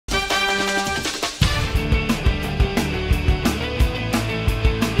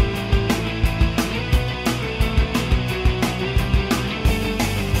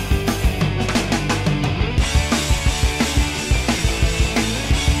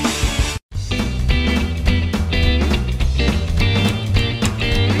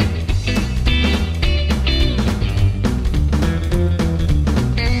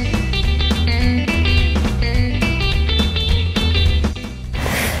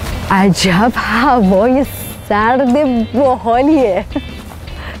عجب هوای سرد باحالیه.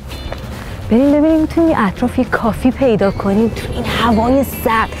 بریم ببینیم میتونیم اطراف یه کافی پیدا کنیم تو این هوای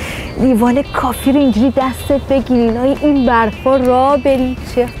سرد. لیوان کافی رو اینجوری دستت بگیری، لای این برفا را بری،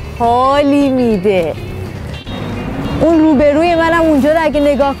 چه حالی میده. اون روبروی منم اونجا رو اگه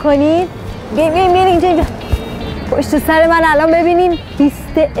نگاه کنید، بیاین اینجا پشت سر من الان ببینیم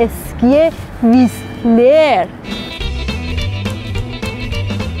پیست اسکی ویستلر.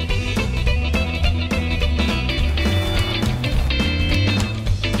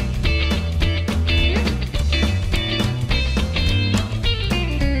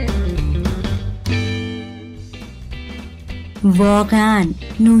 واقعا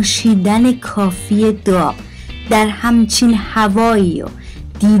نوشیدن کافی داغ در همچین هوایی و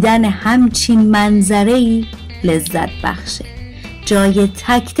دیدن همچین منظره‌ای لذت بخشه. جای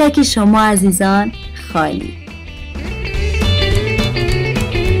تک تک شما عزیزان خالی.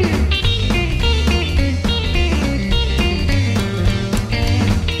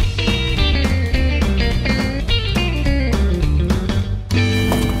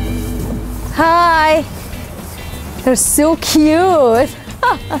 Hi! They're so cute!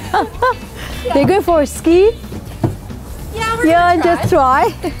 They go for ski? Yeah, just try.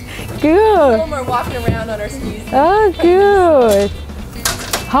 Good. When we're walking around on our skis. Oh, good.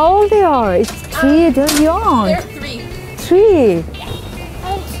 How old they are? It's 3, they're young. They're 3. 3.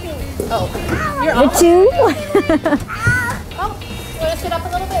 Oh, you're The almost 2? Oh, you want to sit up a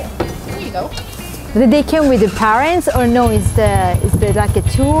little bit? There you go. Did they came with the parents or no? Is the like a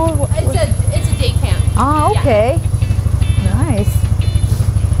tour? It's a day camp. Ah, okay. Nice.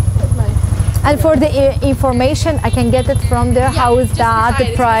 And for the information, I can get it from there. How is that? The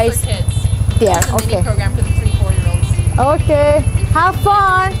price? For kids. Yeah. It's a Okay. mini program for the 3-4-year-olds. Okay. Have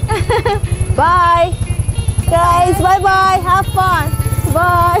fun. Bye. Guys, bye-bye. Have fun.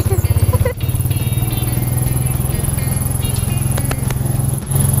 Bye.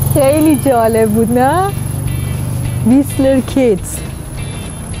 خیلی جالب بود نه؟ ویستلر کیدز.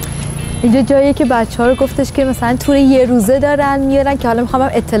 اینجا جاییه که بچه ها رو گفتش که مثلا تور یه روزه دارن میارن که حالا میخوام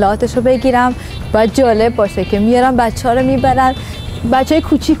اطلاعاتش رو بگیرم. باید جالب باشه که میارن بچه ها رو میبرن. بچه های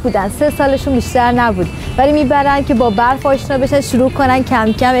کوچیک بودن، 3 سالشون بیشتر نبود، ولی میبرن که با برف آشنا بشن، شروع کنن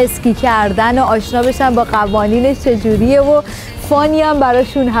کم کم اسکی کردن و آشنا بشن با قوانینش چجوریه و فانی هم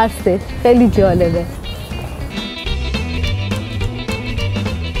براشون هسته. خیلی جالبه.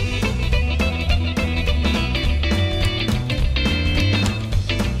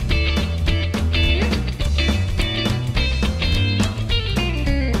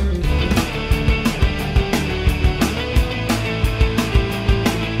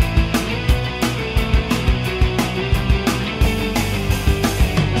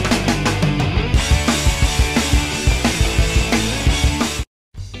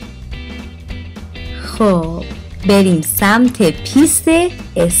 خب بریم سمت پیست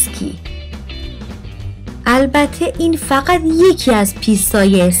اسکی. البته این فقط یکی از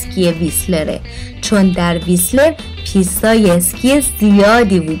پیستای اسکی ویستلره، چون در ویستلر پیستای اسکی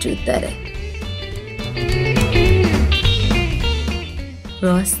زیادی وجود داره.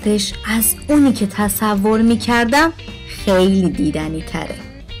 راستش از اونی که تصور میکردم خیلی دیدنی تره.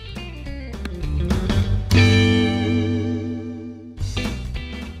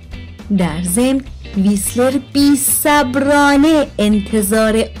 در ضمن ویستلر بی‌صبرانه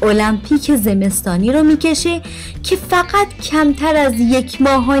انتظار المپیک زمستانی رو میکشه که فقط کمتر از 1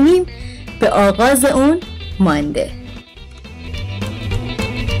 ماه و نیم به آغاز اون مانده.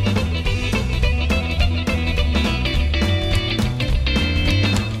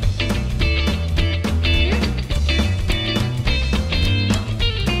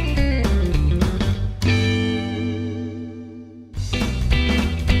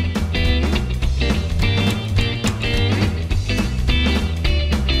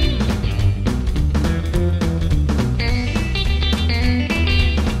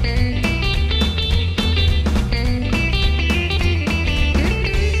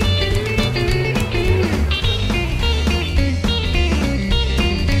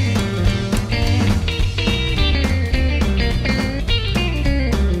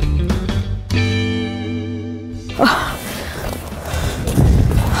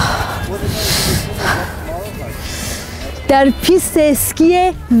 در پیست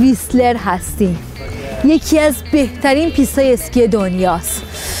اسکی ویستلر هستیم. یکی از بهترین پیست‌های اسکی دنیاست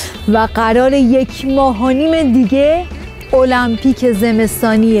و قرار 1 ماه و نیم دیگه المپیک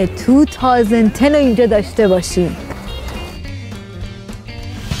زمستانی 2010 رو اینجا داشته باشیم.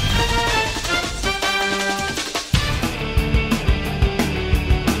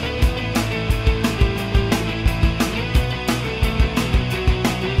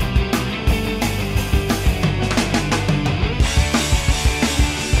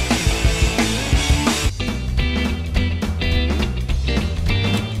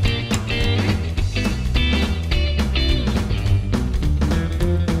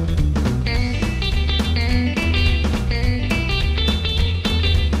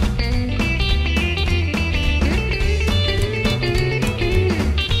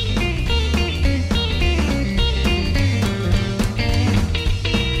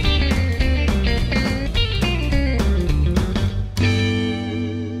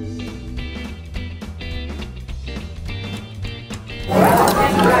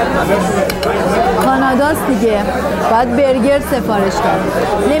 دیگه، باید برگر سفارش داد،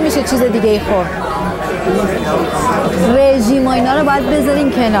 نمیشه چیز دیگه ای خورد. رژیم و اینا رو باید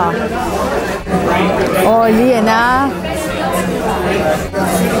بذاریم کنار. عالیه نه؟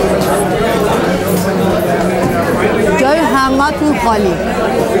 جای همه تون خالی،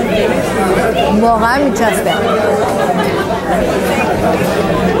 واقعا میچسبه.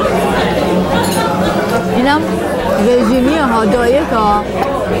 اینم رژیمی ها، دایت ها،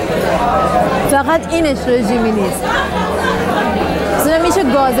 فقط اینش رژیمی نیست. اصلا میشه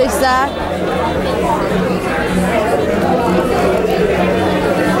گازش زد.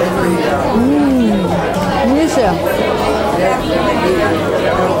 میشه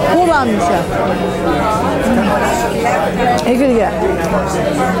خوبم میشه. یکی دیگه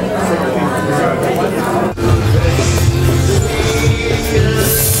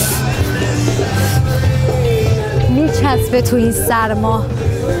میچسبه تو این سرما،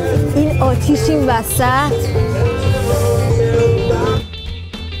 این آتیش این وسط.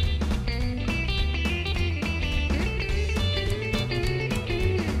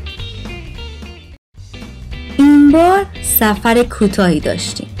 این بار سفر کوتاهی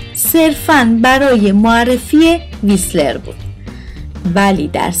داشتیم، صرفاً برای معرفی ویستلر بود، ولی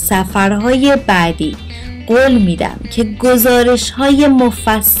در سفرهای بعدی قول میدم که گزارش‌های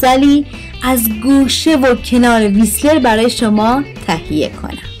مفصلی از گوشه و کنار ویستلر برای شما تهیه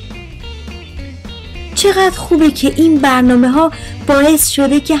کنم. چقدر خوبه که این برنامه‌ها باعث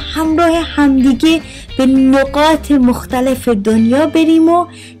شده که همراه همدیگه به نقاط مختلف دنیا بریم و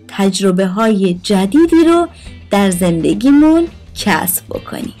تجربه‌های جدیدی رو در زندگیمون کسب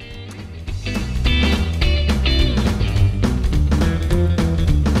بکنیم.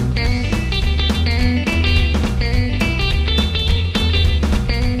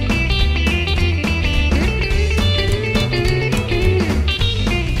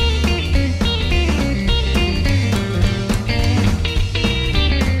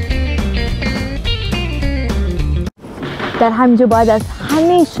 در همینجا باید از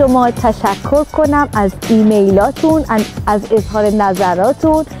همه شما تشکر کنم، از ایمیلاتون، از اظهار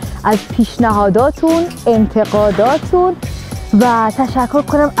نظراتون، از پیشنهاداتون، انتقاداتون و تشکر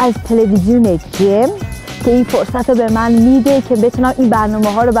کنم از تلویزیون جم که این فرصت رو به من میده که بتونم این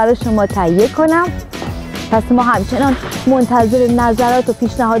برنامه ها رو برای شما تهیه کنم. پس ما همچنان منتظر نظرات و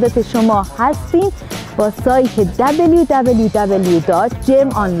پیشنهادات شما هستیم. با سایت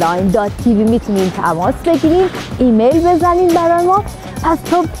www.gemonline.tv میتونین تماس بگیرین، ایمیل بزنین برای ما. پس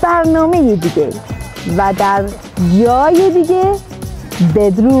تا برنامه دیگه و در جای دیگه،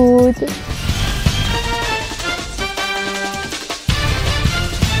 بدرود.